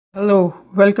Hello,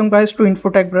 welcome guys to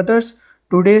Infotech Brothers.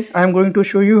 Today I am going to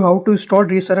show you how to install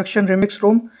Resurrection Remix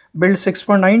ROM Build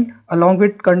 6.9 along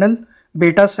with kernel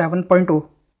Beta 7.0.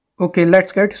 Okay,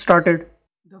 let's get started.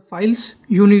 The files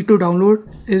you need to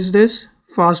download is this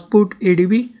fastboot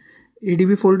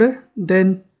adb folder,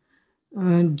 then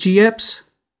gapps,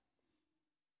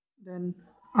 then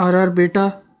rr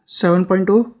beta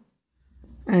 7.0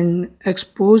 and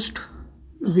exposed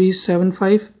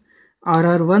v75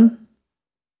 rr1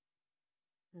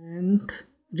 and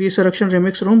Resurrection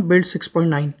Remix ROM Build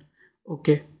 6.9.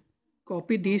 Okay.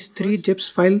 Copy these three zips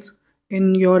files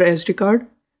in your SD card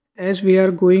as we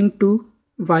are going to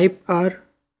wipe our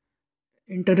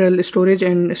internal storage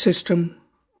and system,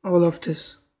 all of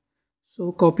this.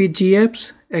 So copy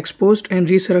gapps, exposed and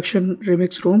Resurrection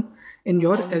Remix ROM in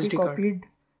your SD card. Copied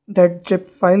that zip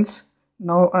files.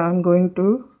 Now I am going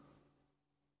to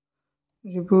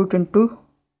reboot into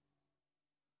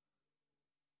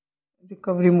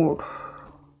recovery mode.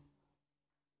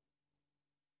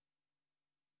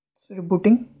 So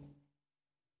rebooting.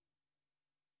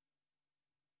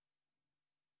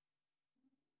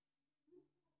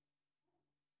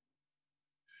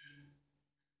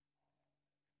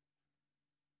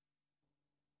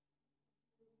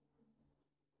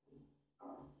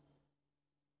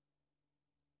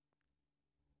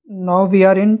 Now we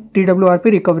are in twrp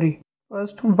recovery.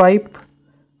 First wipe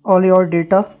all your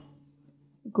data.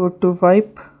 Go to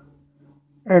wipe,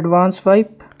 advanced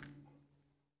wipe,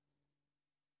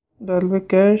 there will be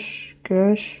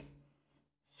cache,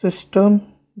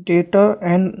 system, data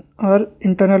and our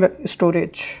internal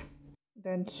storage.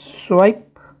 Then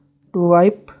swipe to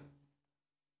wipe.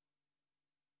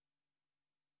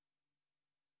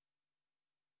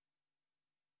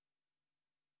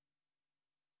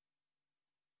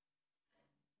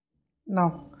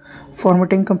 Now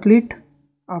formatting complete.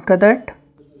 After that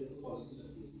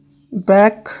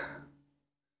back,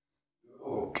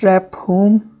 trap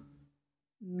home.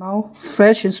 Now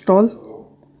fresh install.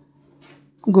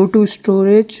 Go to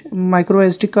storage, micro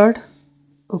SD card.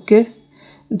 Okay.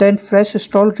 Then fresh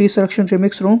install Resurrection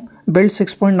Remix ROM Build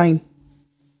 6.9.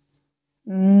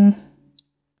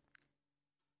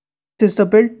 This is the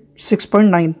build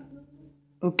 6.9.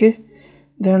 Okay.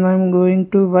 Then I'm going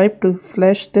to wipe to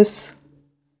flash this.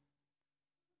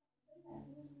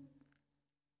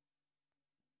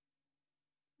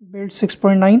 Build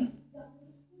 6.9.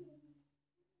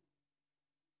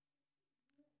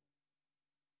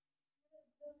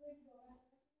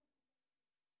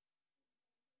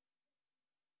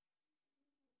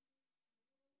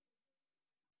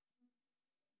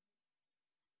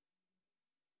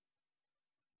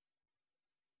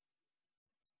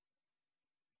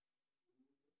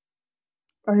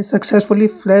 I successfully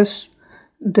flashed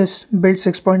this build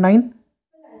 6.9.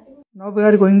 Now we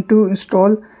are going to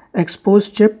install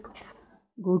exposed chip.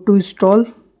 Go to install,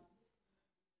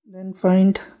 then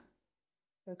find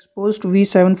exposed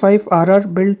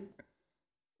v75rr build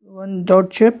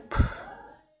 1.chip.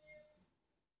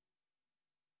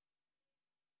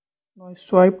 Now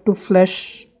swipe to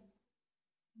flash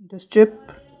this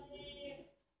chip.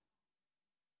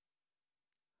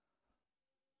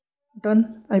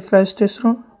 Done. I flash this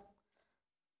one.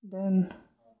 Then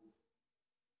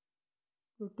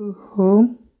go to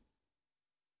home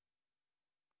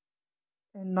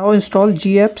and now install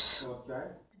gapps.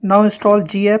 Now install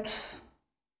gapps.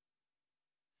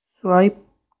 Swipe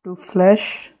to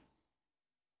flash.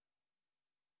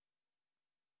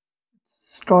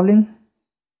 Installing.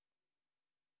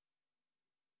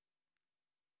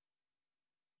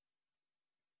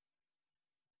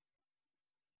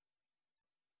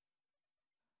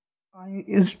 I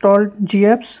installed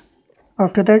gapps.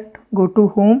 After that go to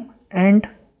home and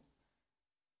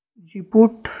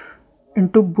reboot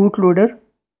into bootloader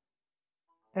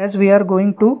as we are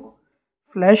going to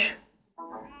flash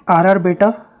rr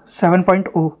beta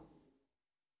 7.0.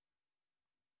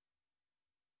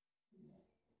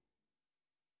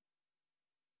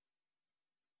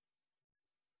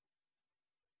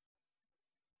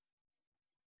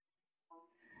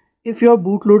 If your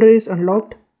bootloader is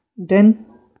unlocked, then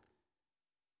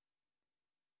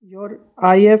your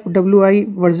IFWI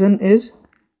version is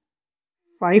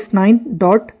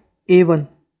 59.A1.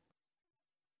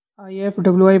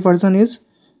 IFWI version is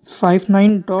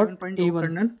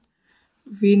 59.A1.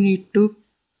 We need to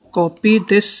copy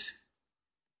this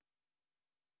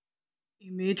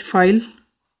image file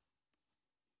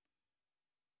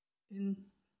in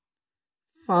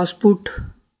fastboot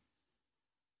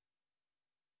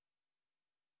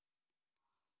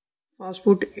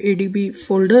adb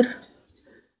folder,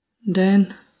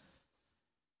 then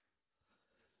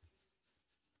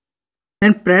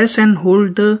Then press and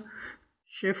hold the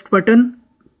shift button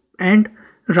and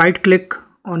right click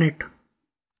on it.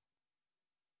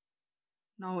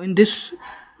 Now in this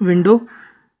window,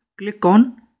 click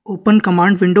on open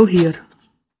command window here.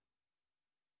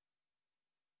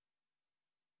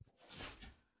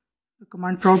 The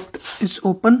command prompt is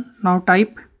open. Now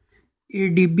type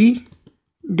adb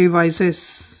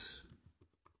devices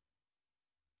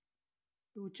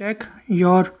to check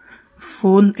your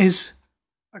phone is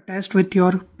attached with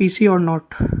your PC or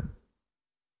not.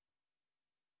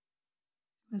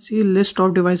 See list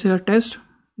of devices attached.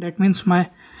 That means my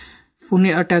phone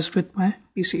is attached with my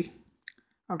PC.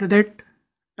 After that,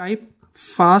 type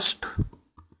fast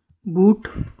boot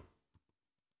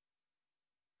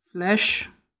flash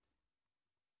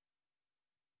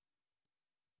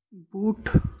boot.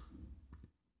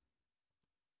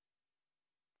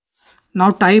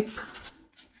 Now type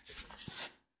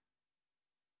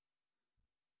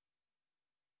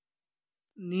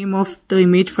name of the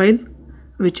image file,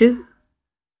 which is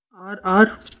rr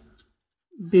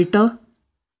beta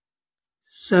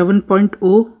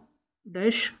 7.0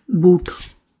 boot.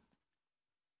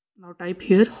 Now type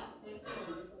here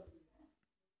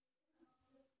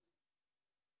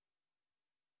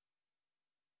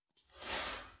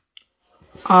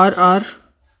rr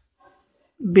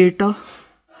beta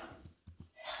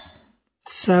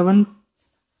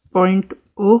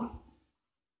 7.0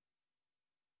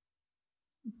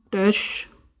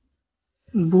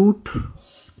 boot,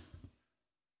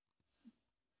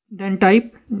 then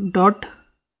type .img.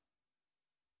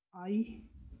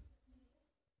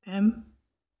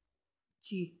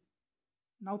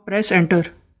 Now press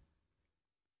enter.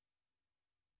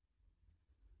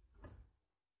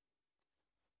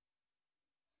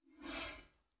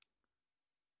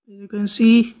 As you can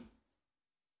see,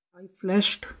 I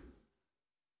flashed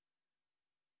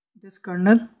this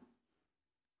kernel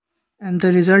and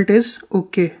the result is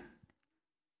OK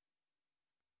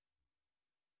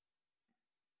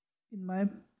in my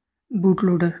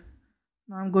bootloader.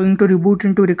 Now I'm going to reboot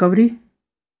into recovery.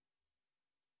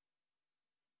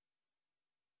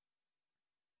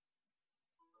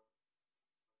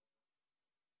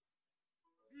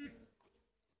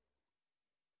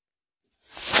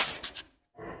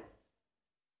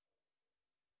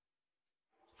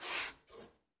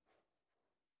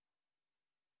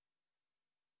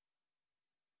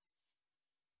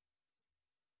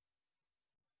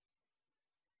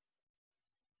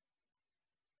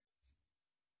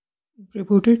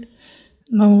 Rebooted.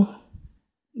 Now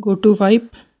go to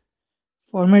wipe,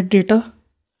 format data,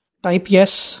 type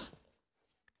yes.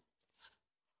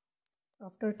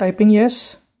 After typing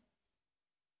yes,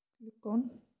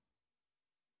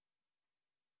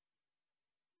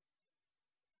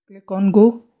 click on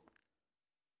go.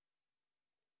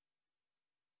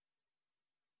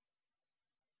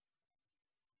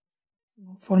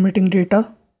 Formatting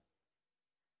data.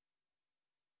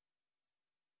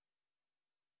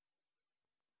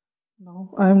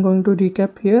 Now I am going to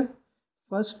recap here.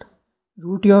 First,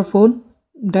 root your phone,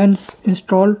 then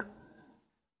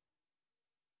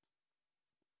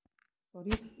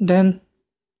then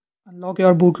unlock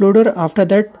your bootloader. After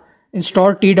that,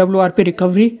 install twrp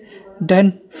recovery,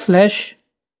 then first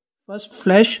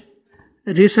flash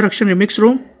resurrection remix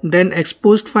ROM, then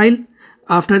exposed file,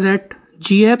 after that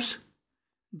gapps,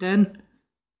 then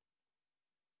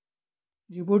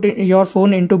reboot your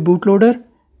phone into bootloader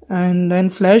and then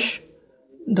flash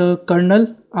the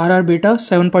kernel rr beta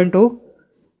 7.0,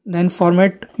 then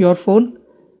format your phone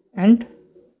and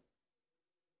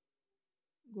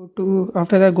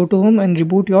after that go to home and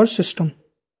reboot your system.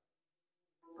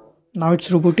 Now it's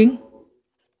rebooting.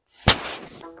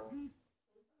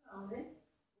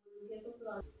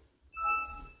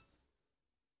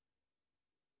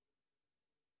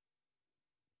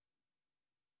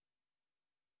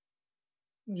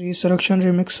 Resurrection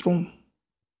remix ROM.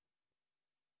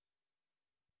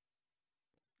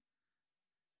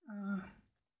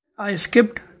 I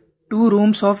skipped 2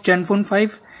 ROMs of Zenfone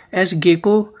 5 as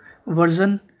Gecko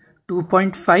version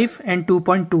 2.5 and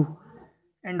 2.2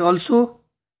 and also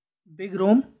big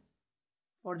ROM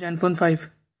for Zenfone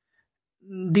 5.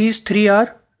 These three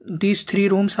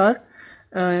ROMs are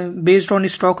based on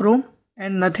stock ROM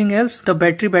and nothing else. The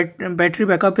battery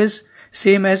backup is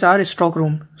same as our stock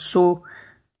ROM, so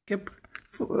kept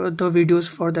the videos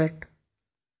for that.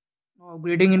 Now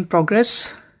upgrading in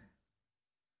progress.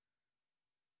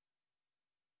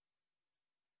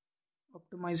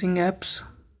 Optimizing apps.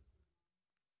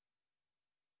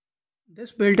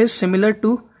 This build is similar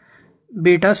to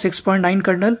beta 6.9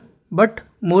 kernel but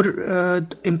more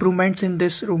improvements in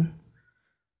this ROM.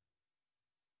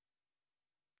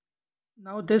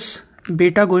 Now this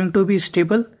beta going to be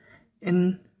stable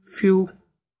in few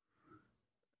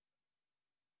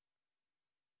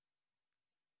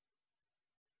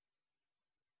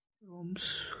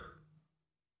rooms.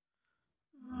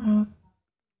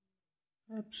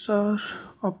 Apps are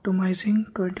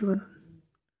optimizing 21.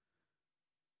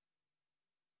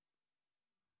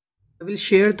 I will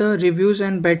share the reviews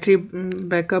and battery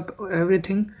backup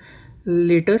everything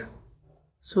later.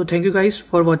 So thank you guys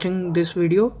for watching this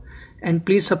video, and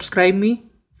please subscribe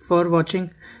me for watching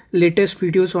latest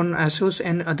videos on ASUS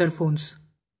and other phones.